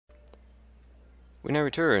We now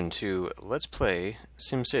return to Let's Play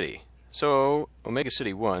SimCity. So, Omega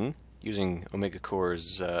City 1, using Omega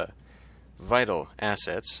Core's vital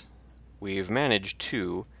assets, we've managed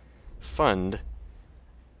to fund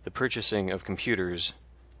the purchasing of computers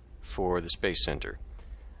for the Space Center.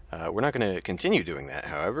 We're not going to continue doing that,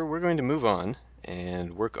 however. We're going to move on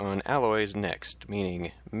and work on alloys next,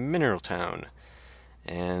 meaning Mineral Town.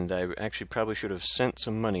 And I actually probably should have sent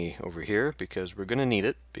some money over here because we're going to need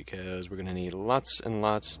it, because we're going to need lots and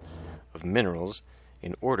lots of minerals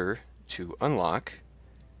in order to unlock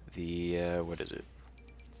the, what is it?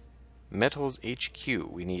 Metals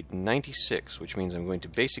HQ. We need 96, which means I'm going to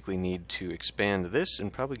basically need to expand this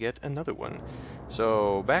and probably get another one.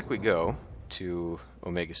 So back we go to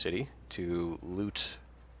Omega City to loot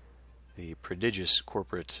the prodigious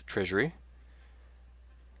corporate treasury.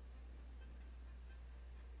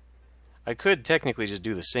 I could technically just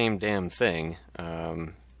do the same damn thing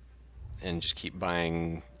and just keep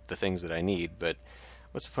buying the things that I need, but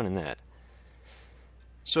what's the fun in that?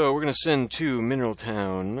 So we're going to send to Mineral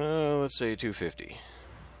Town, let's say 250.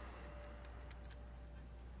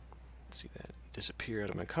 Let's see that disappear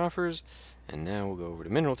out of my coffers, and now we'll go over to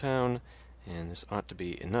Mineral Town, and this ought to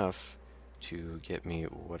be enough to get me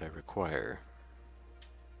what I require.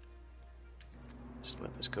 Just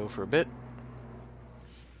let this go for a bit.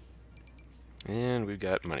 And we've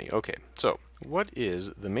got money. Okay, so what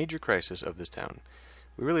is the major crisis of this town?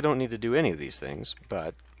 We really don't need to do any of these things,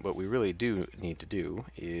 but what we really do need to do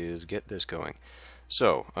is get this going.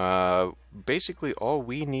 So, basically all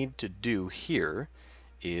we need to do here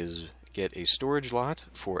is get a storage lot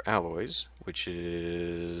for alloys, which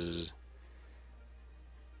is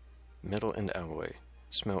metal and alloy.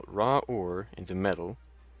 Smelt raw ore into metal,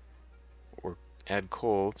 or add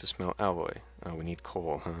coal to smelt alloy. Oh, we need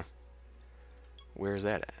coal, huh? Where's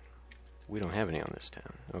that at? We don't have any on this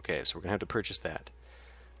town. Okay, so we're going to have to purchase that.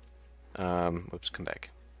 Whoops, come back.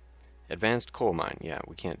 Advanced coal mine. Yeah,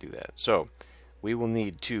 we can't do that. So, we will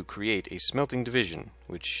need to create a smelting division,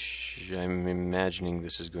 which I'm imagining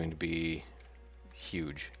this is going to be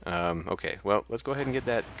huge. Okay, well, let's go ahead and get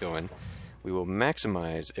that going. We will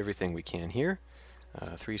maximize everything we can here.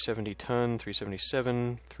 370 ton,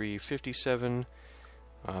 377, 357.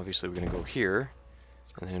 Obviously, we're going to go here.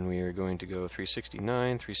 And then we are going to go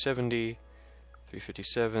 369, 370,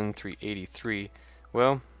 357, 383.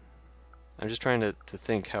 Well, I'm just trying to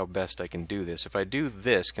think how best I can do this. If I do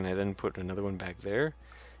this, can I then put another one back there?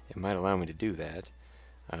 It might allow me to do that.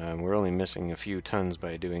 We're only missing a few tons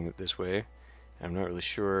by doing it this way. I'm not really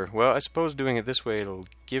sure. Well, I suppose doing it this way it'll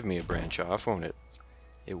give me a branch off, won't it?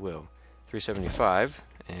 It will. 375.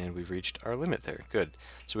 And we've reached our limit there. Good.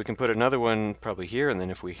 So we can put another one probably here, and then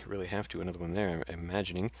if we really have to, another one there, I'm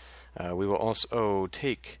imagining. We will also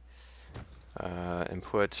take and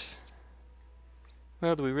put...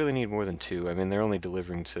 Well, do we really need more than two? I mean, they're only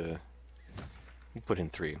delivering to... We'll put in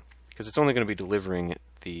 3. Because it's only going to be delivering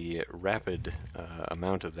the rapid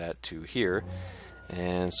amount of that to here.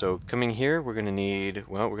 And so coming here, we're going to need...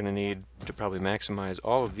 Well, we're going to need to probably maximize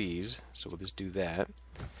all of these. So we'll just do that.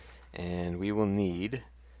 And we will need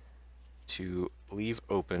to leave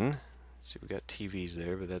open. Let's see, we got TVs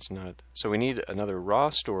there, but that's not... So we need another raw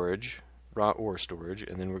storage, raw ore storage,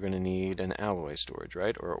 and then we're going to need an alloy storage,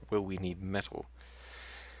 right? Or will we need metal?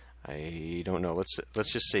 I don't know.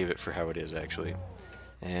 Let's just save it for how it is, actually.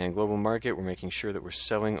 And global market, we're making sure that we're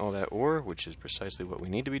selling all that ore, which is precisely what we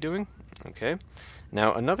need to be doing. Okay.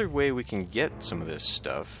 Now, another way we can get some of this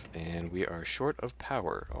stuff, and we are short of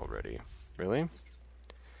power already. Really?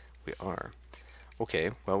 We are.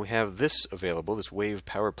 Okay, well, we have this available, this wave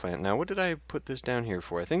power plant. Now, what did I put this down here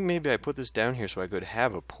for? I think maybe I put this down here so I could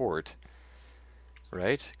have a port,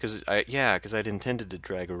 right? Because I'd intended to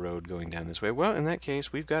drag a road going down this way. Well, in that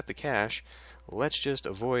case, we've got the cash. Let's just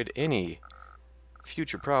avoid any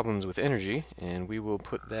future problems with energy, and we will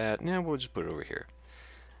put that... Now, we'll just put it over here.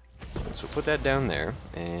 So put that down there,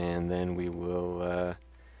 and then we will... well,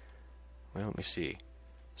 let me see.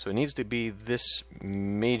 So it needs to be this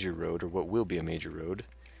major road, or what will be a major road.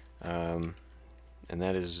 And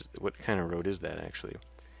that is, what kind of road is that actually?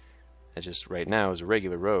 That just right now is a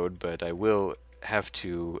regular road, but I will have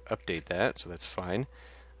to update that, so that's fine.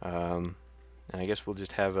 And I guess we'll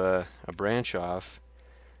just have a branch off.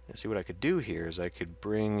 And see what I could do here is I could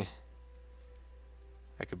bring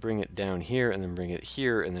it down here and then bring it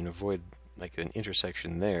here and then avoid like an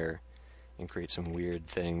intersection there. And create some weird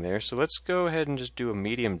thing there. So let's go ahead and just do a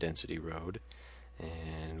medium density road,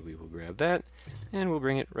 and we will grab that and we'll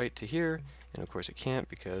bring it right to here, and of course it can't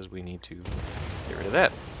because we need to get rid of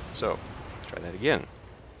that. So let's try that again.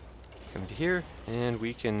 Come to here, and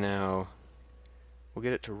we can now, we'll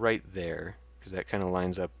get it to right there, because that kind of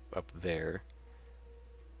lines up there.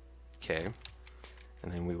 Okay,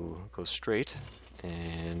 and then we will go straight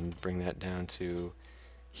and bring that down to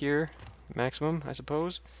here, maximum, I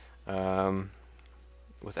suppose.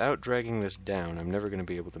 Without dragging this down, I'm never going to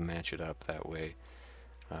be able to match it up that way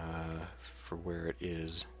for where it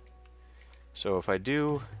is. So if I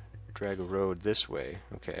do drag a road this way,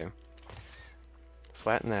 okay,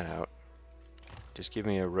 flatten that out, just give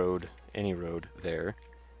me a road, any road there,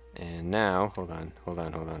 and now, hold on.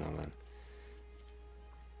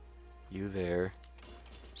 You there,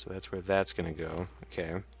 so that's where that's going to go,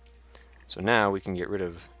 okay. So now we can get rid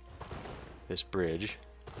of this bridge.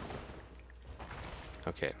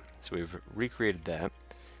 Okay, so we've recreated that,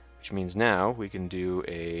 which means now we can do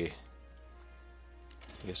a,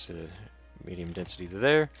 I guess, a medium density to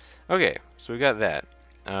there. Okay, so we got that.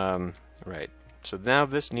 Right. So now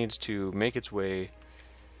this needs to make its way.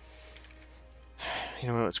 You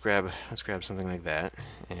know what? Let's grab something like that,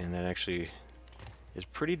 and that actually is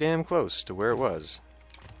pretty damn close to where it was.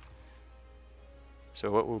 So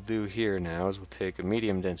what we'll do here now is we'll take a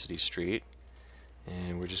medium density street,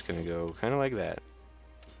 and we're just going to go kind of like that.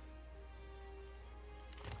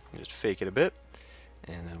 Just fake it a bit,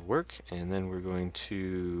 and that'll work. And then we're going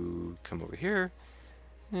to come over here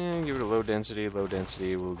and give it a low density. Low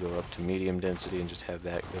density will go up to medium density and just have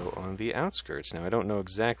that go on the outskirts. Now I don't know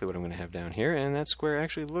exactly what I'm going to have down here, and that square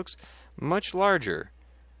actually looks much larger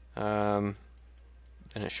than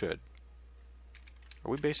it should.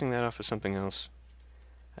 Are we basing that off of something else?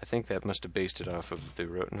 I think that must have based it off of the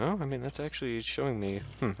road. No, I mean that's actually showing me.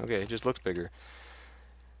 Okay, it just looks bigger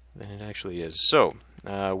than it actually is. So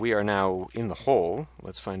we are now in the hole.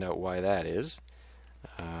 Let's find out why that is.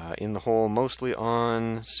 In the hole mostly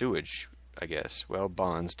on sewage, I guess. Well,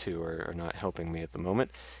 bonds too are not helping me at the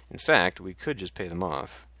moment. In fact, we could just pay them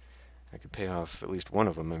off. I could pay off at least one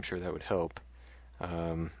of them. I'm sure that would help.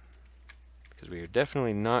 Because we are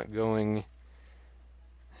definitely not going.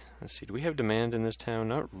 Let's see, do we have demand in this town?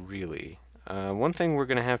 Not really. One thing we're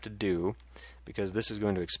going to have to do, because this is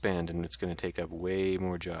going to expand and it's going to take up way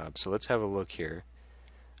more jobs. So let's have a look here.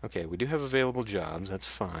 Okay, we do have available jobs, that's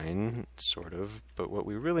fine, sort of, but what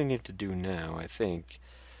we really need to do now, I think,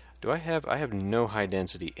 I have no high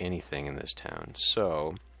density anything in this town,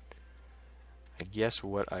 so I guess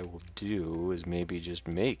what I will do is maybe just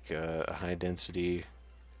make a high density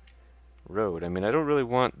road. I mean, I don't really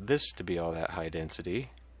want this to be all that high density.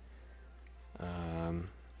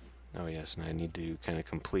 Oh yes, and I need to kind of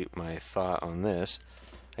complete my thought on this.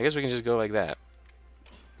 I guess we can just go like that.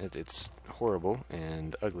 It's horrible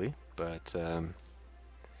and ugly, but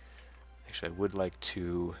actually I would like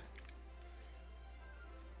to.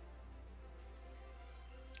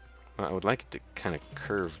 Well, I would like it to kind of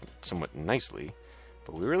curve somewhat nicely,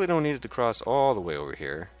 but we really don't need it to cross all the way over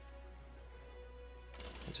here.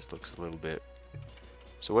 It just looks a little bit.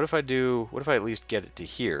 So what if I at least get it to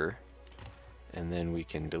here? And then we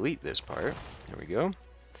can delete this part. There we go.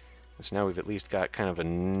 So now we've at least got kind of a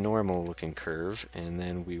normal looking curve, and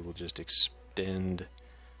then we will just extend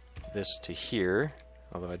this to here,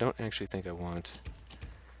 although I don't actually think I want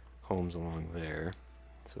homes along there,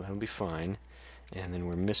 so that'll be fine. And then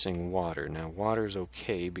we're missing water. Now water's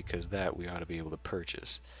okay because that we ought to be able to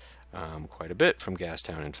purchase quite a bit from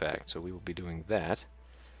Gastown, in fact, so we will be doing that.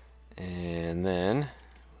 And then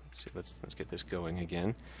let's see, let's get this going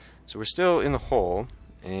again. So we're still in the hole,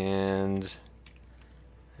 and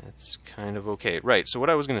that's kind of okay. Right, so what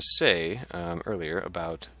I was going to say earlier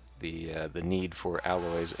about the need for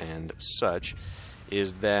alloys and such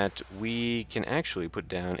is that we can actually put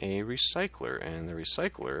down a recycler, and the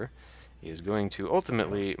recycler is going to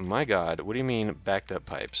ultimately, my God, what do you mean backed up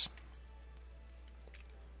pipes?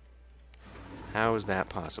 How is that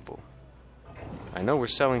possible? I know we're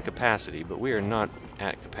selling capacity, but we are not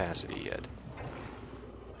at capacity yet.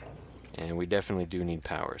 And we definitely do need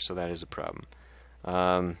power, so that is a problem.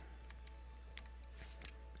 Oh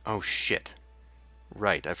shit.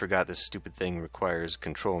 Right, I forgot this stupid thing requires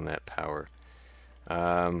control net power.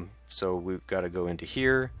 So we've got to go into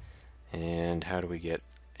here, and how do we get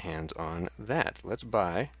hands on that? Let's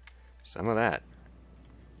buy some of that.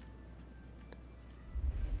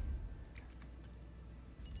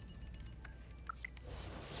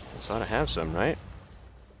 This ought to have some, right?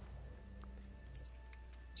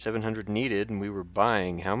 700 needed, and we were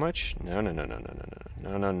buying how much? No.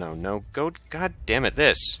 Go, God damn it,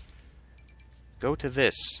 this. Go to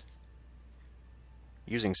this.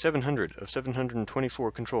 Using 700 of 724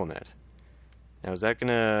 control net. Now, is that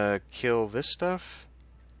gonna kill this stuff?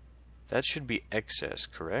 That should be excess,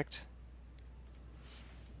 correct?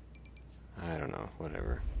 I don't know,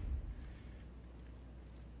 whatever.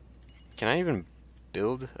 Can I even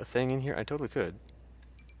build a thing in here? I totally could.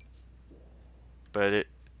 But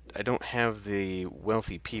I don't have the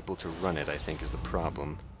wealthy people to run it, I think, is the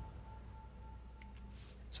problem.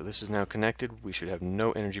 So this is now connected. We should have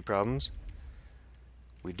no energy problems.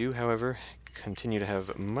 We do, however, continue to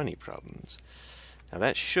have money problems. Now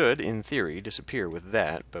that should, in theory, disappear with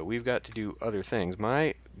that, but we've got to do other things.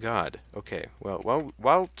 My God. Okay, well,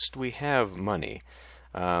 whilst we have money,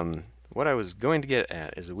 what I was going to get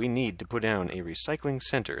at is that we need to put down a recycling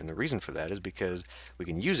center, and the reason for that is because we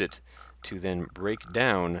can use it to then break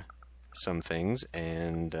down some things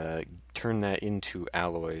and turn that into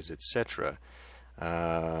alloys, etc.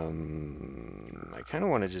 I kind of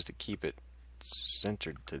wanted just to keep it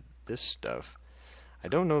centered to this stuff. I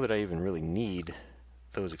don't know that I even really need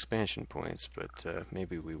those expansion points, but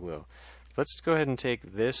maybe we will. Let's go ahead and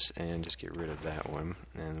take this and just get rid of that one,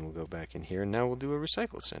 and we'll go back in here, and now we'll do a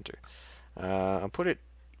recycle center. I'll put it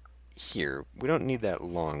here. We don't need that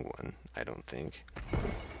long one, I don't think.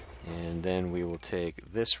 And then we will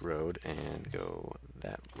take this road and go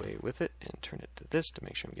that way with it and turn it to this to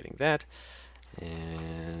make sure I'm getting that.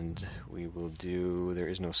 And we will do, there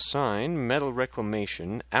is no sign, metal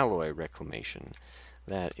reclamation, alloy reclamation.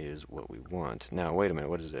 That is what we want. Now, wait a minute,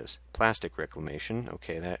 what is this? Plastic reclamation.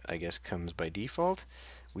 Okay, that I guess comes by default.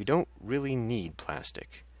 We don't really need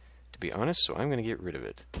plastic, to be honest, so I'm going to get rid of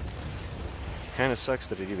it. Kind of sucks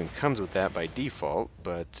that it even comes with that by default,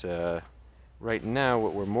 but right now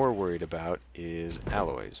what we're more worried about is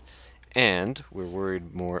alloys. And we're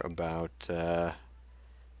worried more about for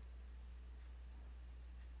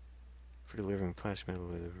delivering plastic metal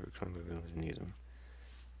with a reclaimability needs them.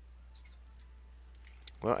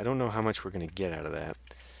 Well, I don't know how much we're going to get out of that.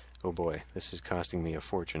 Oh boy, this is costing me a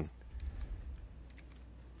fortune.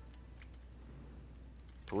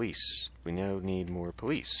 Police. We now need more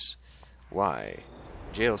police. Why?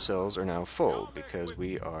 Jail cells are now full because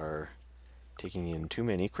we are taking in too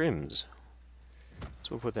many crims.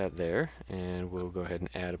 So we'll put that there, and we'll go ahead and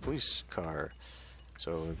add a police car.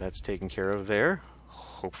 So that's taken care of there,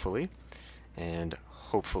 hopefully. And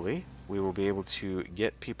hopefully we will be able to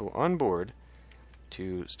get people on board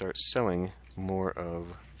to start selling more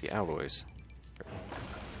of the alloys.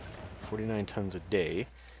 49 tons a day.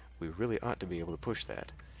 We really ought to be able to push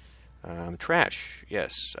that. Trash.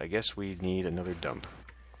 Yes, I guess we need another dump.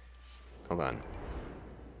 Hold on.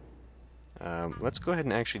 Let's go ahead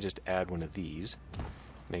and actually just add one of these.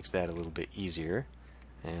 Makes that a little bit easier.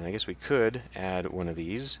 And I guess we could add one of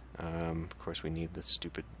these. Of course, we need the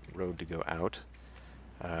stupid road to go out.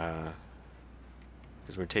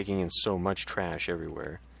 Because we're taking in so much trash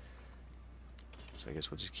everywhere. So I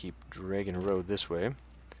guess we'll just keep dragging a road this way. And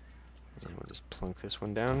we'll just plunk this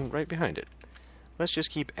one down right behind it. Let's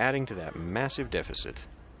just keep adding to that massive deficit,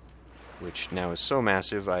 which now is so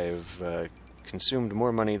massive I have consumed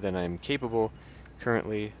more money than I'm capable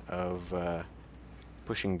currently of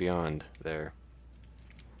pushing beyond there.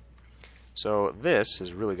 So this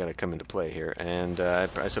has really got to come into play here, and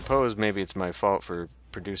I suppose maybe it's my fault for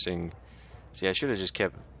producing. See, I should have just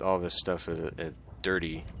kept all this stuff at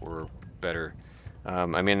dirty or better.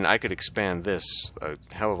 I mean, I could expand this a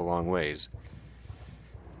hell of a long ways.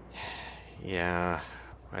 Yeah,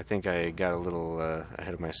 I think I got a little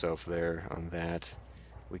ahead of myself there on that.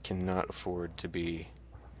 We cannot afford to be...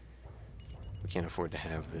 We can't afford to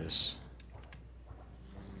have this.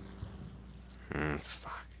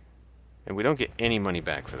 Fuck. And we don't get any money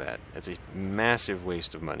back for that. That's a massive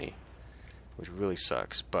waste of money, which really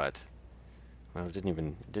sucks, but... Well, it didn't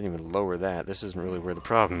even lower that. This isn't really where the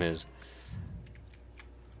problem is.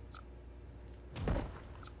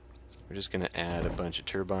 We're just going to add a bunch of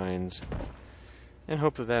turbines and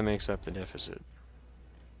hope that that makes up the deficit.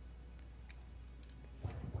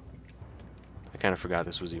 I kind of forgot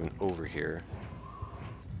this was even over here.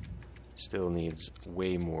 Still needs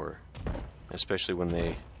way more, especially when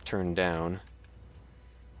they turn down.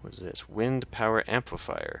 What is this? Wind power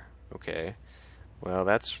amplifier. Okay. Well,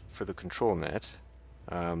 that's for the control net.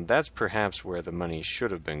 That's perhaps where the money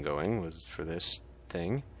should have been going, was for this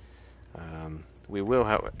thing. We will,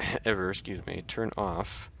 however, turn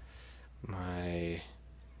off my...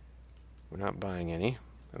 We're not buying any.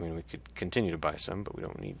 I mean, we could continue to buy some, but we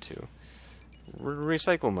don't need to.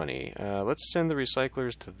 Recycle money. Let's send the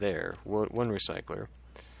recyclers to there. One recycler.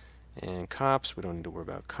 And cops, we don't need to worry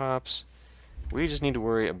about cops. We just need to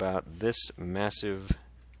worry about this massive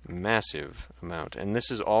amount, and this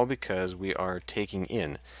is all because we are taking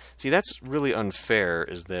in. See, that's really unfair,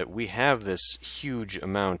 is that we have this huge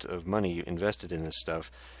amount of money invested in this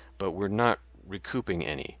stuff, but we're not recouping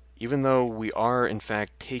any, even though we are in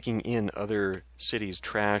fact taking in other cities'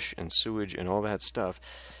 trash and sewage and all that stuff.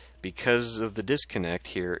 because of the disconnect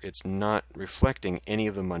here, it's not reflecting any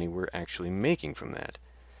of the money we're actually making from that.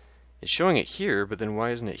 It's showing it here, but then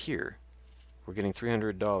why isn't it here? We're getting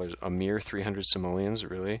 $300, a mere 300 simoleons,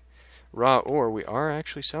 really? Raw ore, we are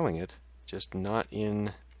actually selling it, just not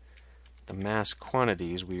in the mass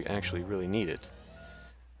quantities we actually really need it.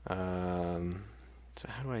 So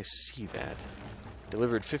how do I see that?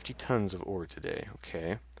 Delivered 50 tons of ore today.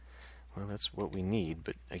 Okay. Well, that's what we need,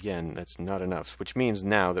 but again, that's not enough, which means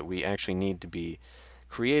now that we actually need to be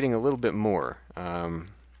creating a little bit more.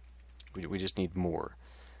 We just need more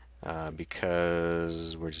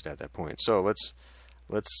because we're just at that point. So let's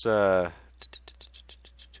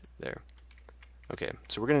there. Okay,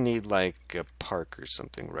 so we're going to need like a park or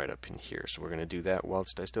something right up in here. So we're going to do that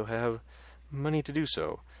whilst I still have money to do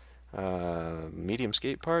so. Medium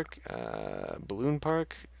skate park, balloon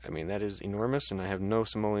park. I mean, that is enormous, and I have no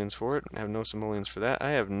simoleons for it. I have no simoleons for that.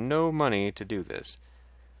 I have no money to do this.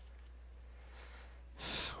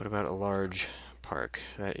 What about a large park?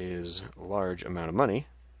 That is a large amount of money,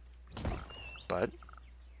 but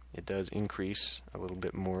it does increase a little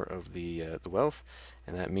bit more of the wealth,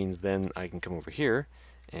 and that means then I can come over here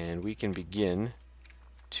and we can begin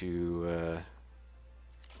to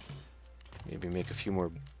maybe make a few more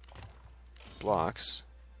blocks.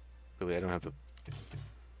 Really, I don't have the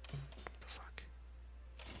fuck.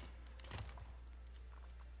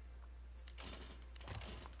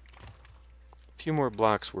 A few more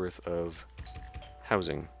blocks worth of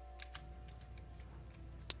housing,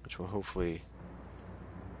 which will hopefully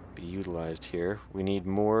be utilized here. We need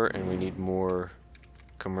more, and we need more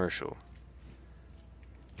commercial.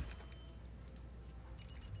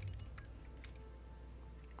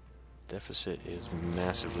 Deficit is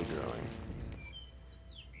massively growing.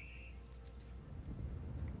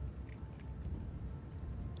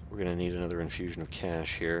 We're going to need another infusion of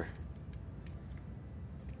cash here.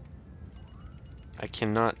 I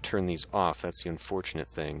cannot turn these off. That's the unfortunate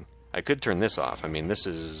thing. I could turn this off. I mean, this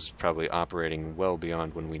is probably operating well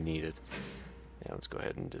beyond when we need it. Yeah, let's go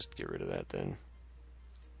ahead and just get rid of that then.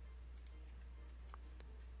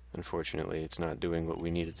 Unfortunately, it's not doing what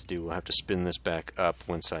we need it to do. We'll have to spin this back up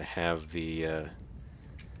once I have the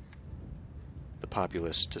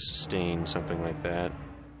populace to sustain something like that.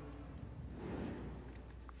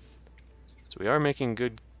 So we are making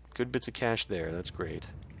good bits of cash there. That's great.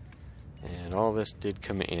 And all this did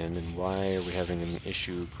come in, and why are we having an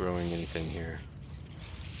issue growing anything here?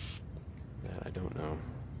 That I don't know.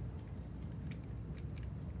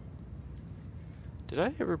 Did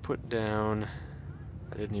I ever put down...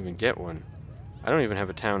 I didn't even get one. I don't even have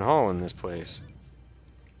a town hall in this place.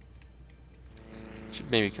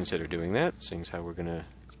 Should maybe consider doing that, seeing as how we're gonna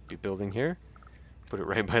be building here. Put it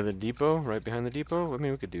right by the depot, right behind the depot. I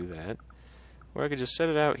mean, we could do that. Or I could just set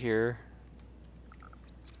it out here.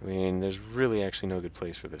 I mean, there's really actually no good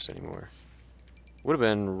place for this anymore. Would have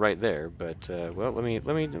been right there, but well, let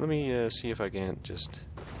me see if I can't just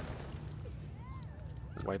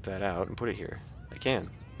wipe that out and put it here. I can.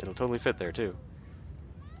 It'll totally fit there too.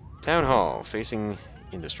 Town hall facing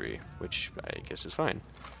industry, which I guess is fine.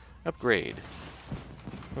 Upgrade.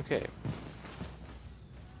 Okay.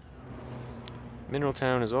 Mineral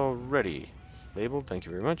town is already labeled. Thank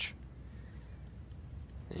you very much.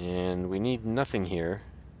 And we need nothing here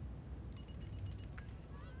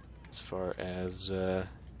as far as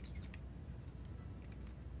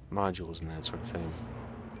modules and that sort of thing.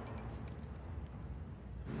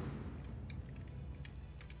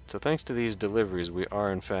 So thanks to these deliveries, we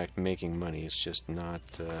are in fact making money. It's just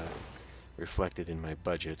not reflected in my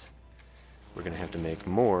budget. We're going to have to make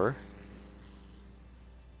more.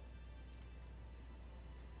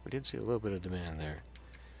 We did see a little bit of demand there.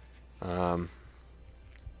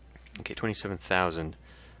 Okay, 27,000.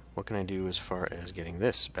 What can I do as far as getting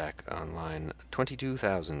this back online?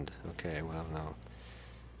 22,000. Okay, well, no.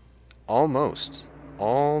 Almost.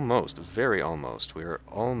 Almost. Very almost. We are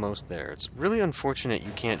almost there. It's really unfortunate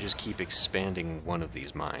you can't just keep expanding one of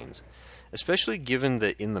these mines. Especially given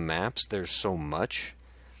that in the maps there's so much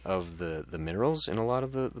of the minerals in a lot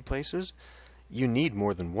of the places. You need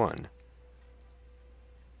more than one.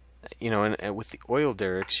 You know, and with the oil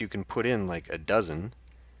derricks you can put in like a dozen.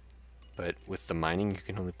 But with the mining, you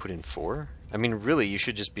can only put in 4. I mean, really, you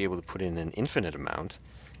should just be able to put in an infinite amount.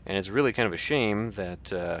 And it's really kind of a shame that,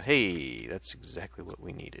 hey, that's exactly what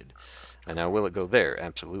we needed. And now, will it go there?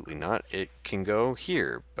 Absolutely not. It can go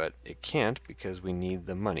here, but it can't because we need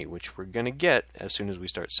the money, which we're going to get as soon as we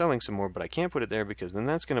start selling some more. But I can't put it there because then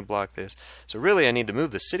that's going to block this. So really, I need to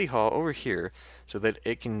move the city hall over here so that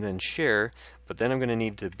it can then share. But then I'm going to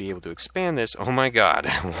need to be able to expand this. Oh my god,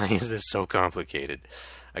 why is this so complicated?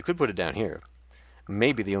 I could put it down here.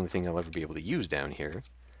 maybe the only thing I'll ever be able to use down here.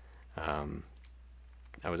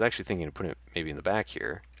 I was actually thinking of putting it maybe in the back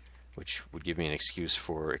here, which would give me an excuse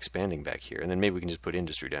for expanding back here. And then maybe we can just put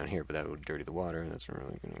industry down here, but that would dirty the water, and that's not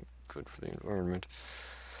really good for the environment.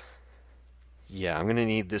 Yeah, I'm going to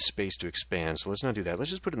need this space to expand, so let's not do that.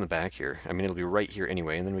 Let's just put it in the back here. I mean, it'll be right here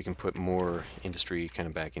anyway, and then we can put more industry kind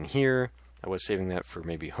of back in here. I was saving that for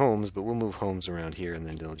maybe homes, but we'll move homes around here, and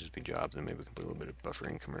then there'll just be jobs, and maybe we can put a little bit of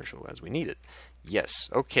buffering commercial as we need it. Yes,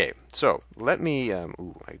 okay, so let me, I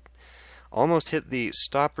almost hit the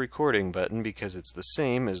stop recording button because it's the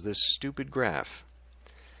same as this stupid graph.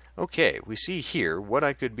 Okay, we see here, what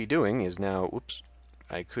I could be doing is now, whoops,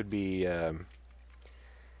 I could be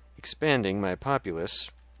expanding my populace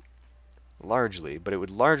largely, but it would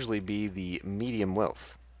largely be the medium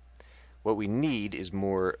wealth. What we need is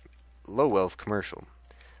more low wealth commercial.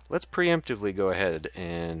 Let's preemptively go ahead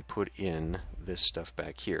and put in this stuff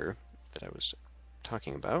back here that I was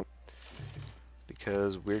talking about,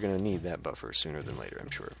 because we're going to need that buffer sooner than later,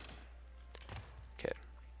 I'm sure. Okay,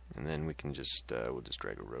 and then we can just, we'll just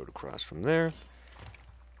drag a road across from there.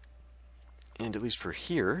 And at least for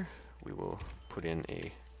here, we will put in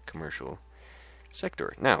a commercial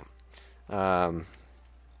sector. Now,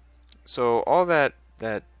 so all that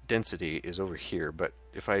density is over here, but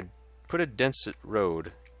if I put a dense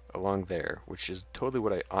road along there, which is totally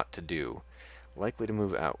what I ought to do, likely to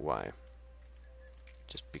move out. Why?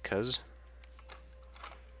 Just because?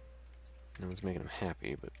 No one's making them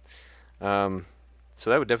happy, but so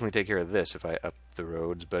that would definitely take care of this if I up the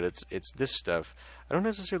roads, but it's this stuff. I don't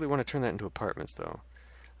necessarily want to turn that into apartments though.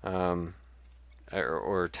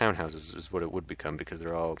 Or townhouses is what it would become, because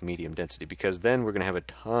they're all medium density. Because then we're going to have a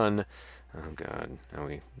ton. Oh God! Now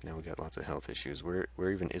we got lots of health issues. Where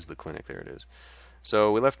even is the clinic? There it is.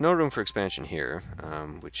 So we left no room for expansion here,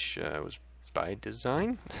 which was by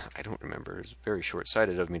design. I don't remember. It's very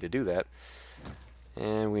short-sighted of me to do that.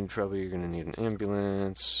 And we probably are going to need an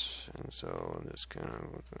ambulance, and so this kind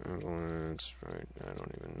of with the ambulance, right? I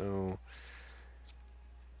don't even know.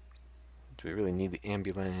 Do we really need the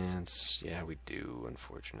ambulance? Yeah, we do,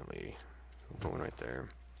 unfortunately. We'll put one right there.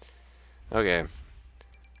 Okay.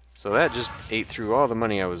 So that just ate through all the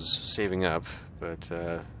money I was saving up, but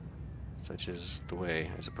such is the way,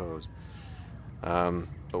 I suppose.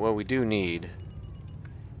 But what we do need...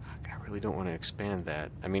 I really don't want to expand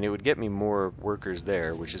that. I mean, it would get me more workers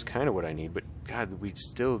there, which is kind of what I need, but God, we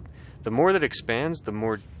still... The more that expands, the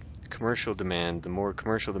more commercial demand. The more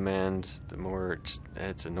commercial demand, the more...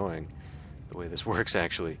 It's annoying the way this works,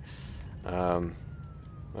 actually. Well,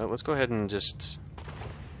 let's go ahead and just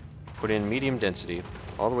put in medium density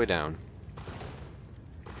all the way down.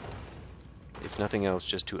 If nothing else,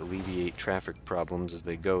 just to alleviate traffic problems as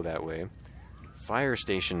they go that way. Fire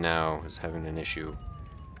station now is having an issue.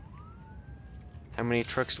 How many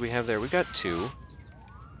trucks do we have there? We got 2.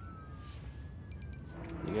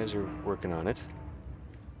 You guys are working on it.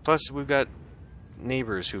 Plus, we've got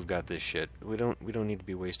neighbors who've got this shit. We don't need to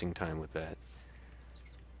be wasting time with that.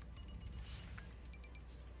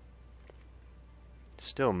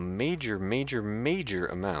 Still major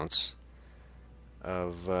amounts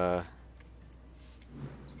of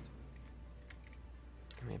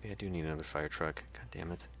maybe I do need another fire truck. God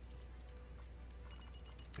damn it.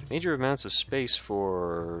 Major amounts of space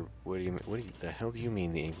for what the hell do you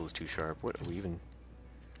mean the angle is too sharp? What are we even...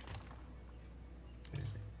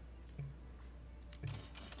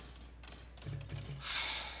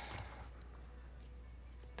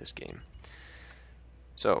 this game.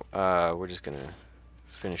 So, we're just gonna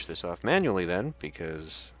finish this off manually then,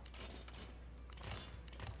 because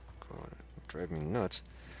drive me nuts.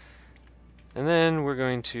 And then we're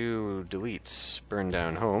going to delete burn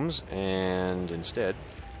down homes and instead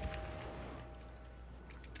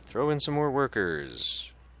throw in some more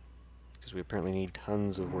workers, because we apparently need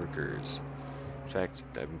tons of workers. In fact,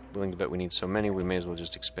 I'm willing to bet we need so many we may as well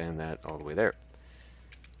just expand that all the way there,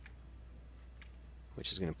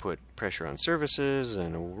 which is going to put pressure on services,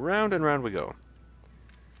 and round we go.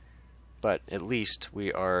 But at least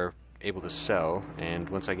we are able to sell, and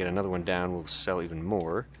once I get another one down, we'll sell even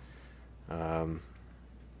more.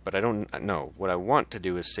 But I don't know. What I want to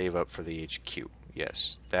do is save up for the HQ.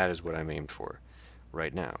 Yes, that is what I'm aimed for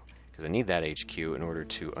right now, because I need that HQ in order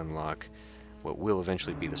to unlock what will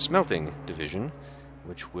eventually be the smelting division,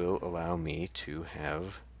 which will allow me to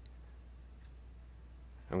have...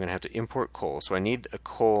 I'm going to have to import coal, so I need a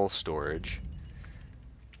coal storage,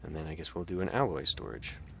 and then I guess we'll do an alloy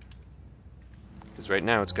storage. Because right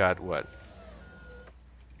now it's got what?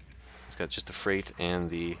 It's got just the freight and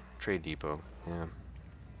the trade depot. Yeah.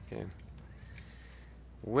 Okay.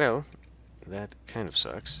 Well, that kind of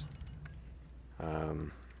sucks. That's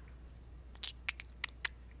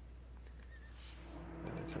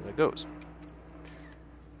how that goes.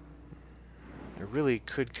 I really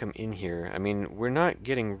could come in here. I mean, we're not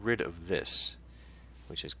getting rid of this,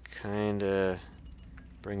 which is kind of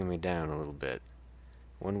bringing me down a little bit.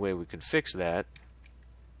 One way we could fix that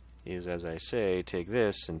is, as I say, take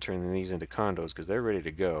this and turn these into condos, because they're ready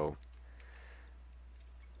to go.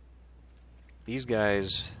 These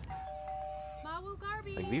guys,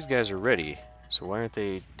 like, these guys are ready, so why aren't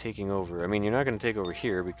they taking over? I mean, you're not going to take over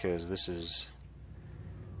here because this is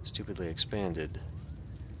stupidly expanded.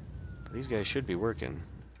 But these guys should be working.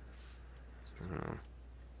 I don't know.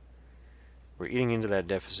 We're eating into that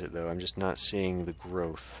deficit, though. I'm just not seeing the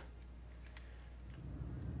growth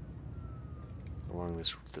along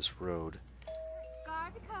this road.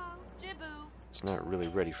 It's not really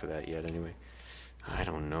ready for that yet, anyway. I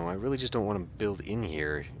don't know. I really just don't want to build in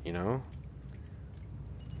here, you know?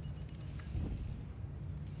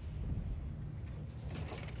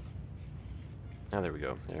 Now there we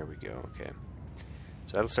go. There we go. Okay.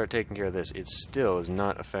 So that'll start taking care of this. It still is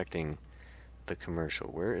not affecting the commercial.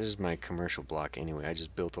 Where is my commercial block anyway? I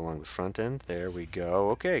just built along the front end. There we go.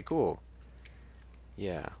 Okay, cool.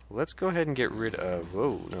 Yeah. Let's go ahead and get rid of...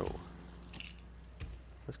 Whoa, no.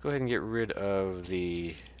 Let's go ahead and get rid of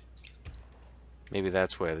the... Maybe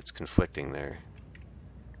that's why it's conflicting there.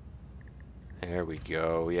 There we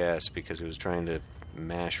go. Yes, because it was trying to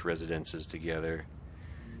mash residences together.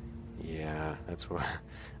 Yeah, that's why.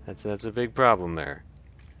 That's a big problem there.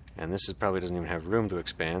 And this probably doesn't even have room to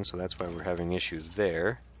expand, so that's why we're having issues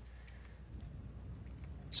there.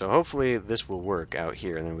 So hopefully this will work out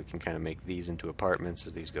here, and then we can kind of make these into apartments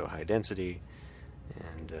as these go high density.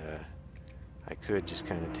 And I could just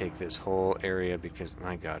kind of take this whole area because,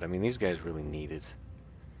 my God, I mean, these guys really need it.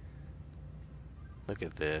 Look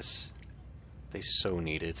at this. They so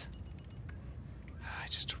need it. I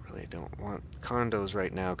just really don't want condos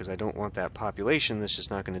right now because I don't want that population that's just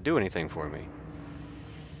not going to do anything for me.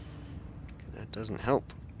 That doesn't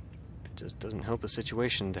help. It just doesn't help the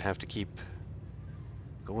situation to have to keep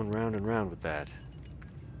going round and round with that.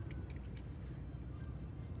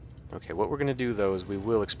 Okay, what we're going to do, though, is we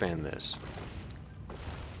will expand this.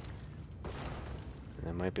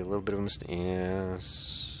 That might be a little bit of a mistake.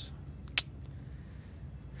 Yes.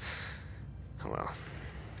 Oh well.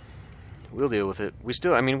 We'll deal with it. We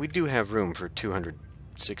still, I mean, we do have room for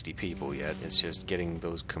 260 people yet. It's just getting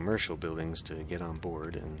those commercial buildings to get on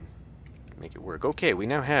board and make it work. Okay, we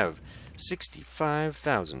now have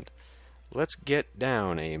 65,000. Let's get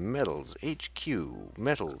down a metals HQ.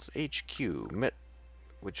 Metals HQ.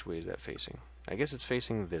 Which way is that facing? I guess it's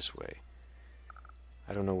facing this way.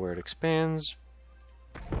 I don't know where it expands.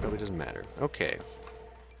 Probably doesn't matter. Okay.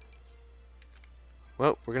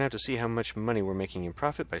 Well, we're going to have to see how much money we're making in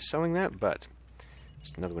profit by selling that, but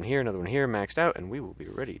just another one here, maxed out, and we will be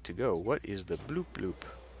ready to go. What is the bloop bloop?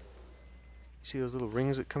 You see those little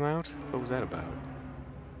rings that come out? What was that about?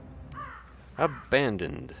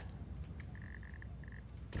 Abandoned.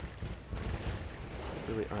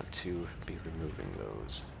 Really ought to be removing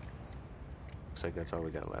those. Looks like that's all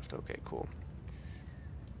we got left. Okay, cool.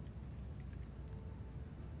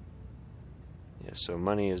 Yeah, so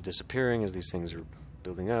money is disappearing as these things are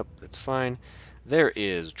building up. That's fine. There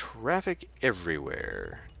is traffic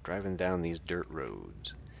everywhere driving down these dirt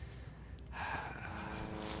roads.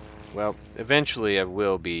 Well, eventually I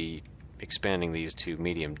will be expanding these to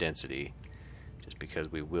medium density, just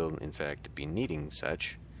because we will, in fact, be needing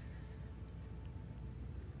such.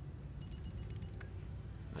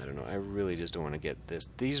 I don't know, I really just don't want to get this.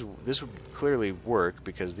 This would clearly work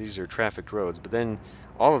because these are trafficked roads, but then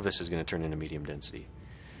all of this is going to turn into medium density.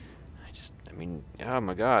 I mean, oh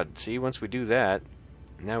my God, see, once we do that,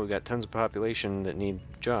 now we've got tons of population that need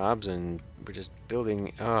jobs, and we're just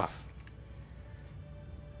building,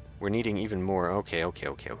 we're needing even more. Okay,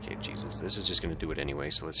 Jesus, this is just going to do it anyway,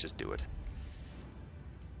 so let's just do it.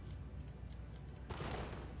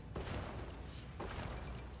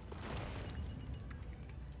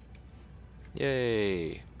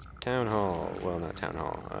 Yay! Town hall. Well, not town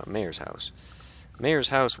hall. Mayor's house. Mayor's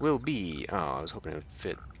house will be... Oh, I was hoping it would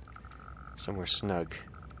fit somewhere snug.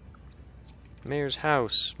 Mayor's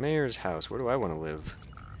house. Mayor's house. Where do I want to live?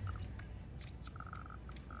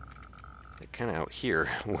 Kind of out here,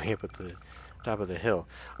 way up at the top of the hill.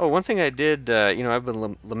 Oh, one thing I did, you know, I've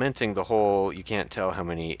been lamenting the whole you can't tell how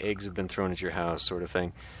many eggs have been thrown at your house sort of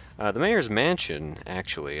thing. The mayor's mansion,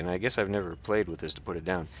 actually, and I guess I've never played with this to put it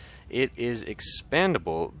down, it is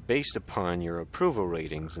expandable based upon your approval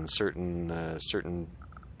ratings and certain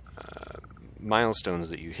milestones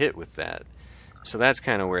that you hit with that. So that's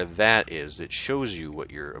kind of where that is. It shows you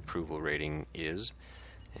what your approval rating is.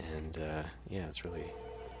 And, yeah, it's really...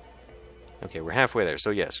 Okay, we're halfway there. So,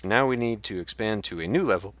 yes, now we need to expand to a new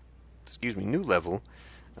level. Excuse me, new level.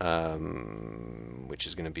 Which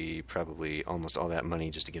is going to be probably almost all that money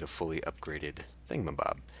just to get a fully upgraded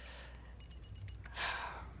thingamabob.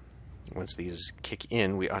 Once these kick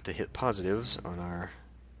in, we ought to hit positives on our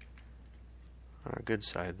good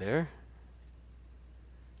side there.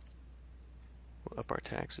 We'll up our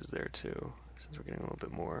taxes there too, since we're getting a little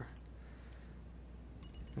bit more.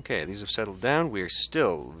 Okay, these have settled down. We are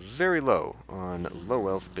still very low on low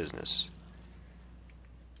wealth business.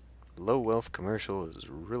 Low wealth commercial is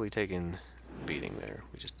really taking a beating there.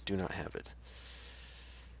 We just do not have it.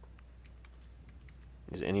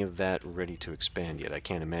 Is any of that ready to expand yet? I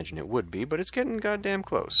can't imagine it would be, but it's getting goddamn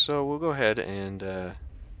close. So we'll go ahead and do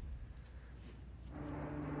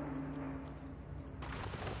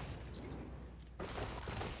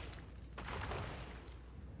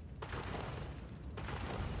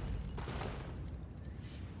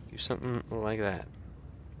something like that.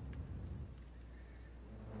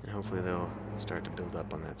 And hopefully they'll start to build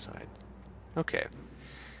up on that side. Okay.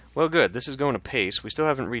 Well, good. This is going apace. We still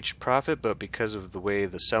haven't reached profit, but because of the way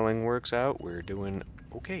the selling works out, we're doing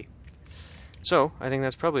okay. So, I think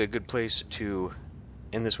that's probably a good place to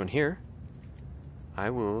end this one here. I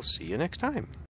will see you next time.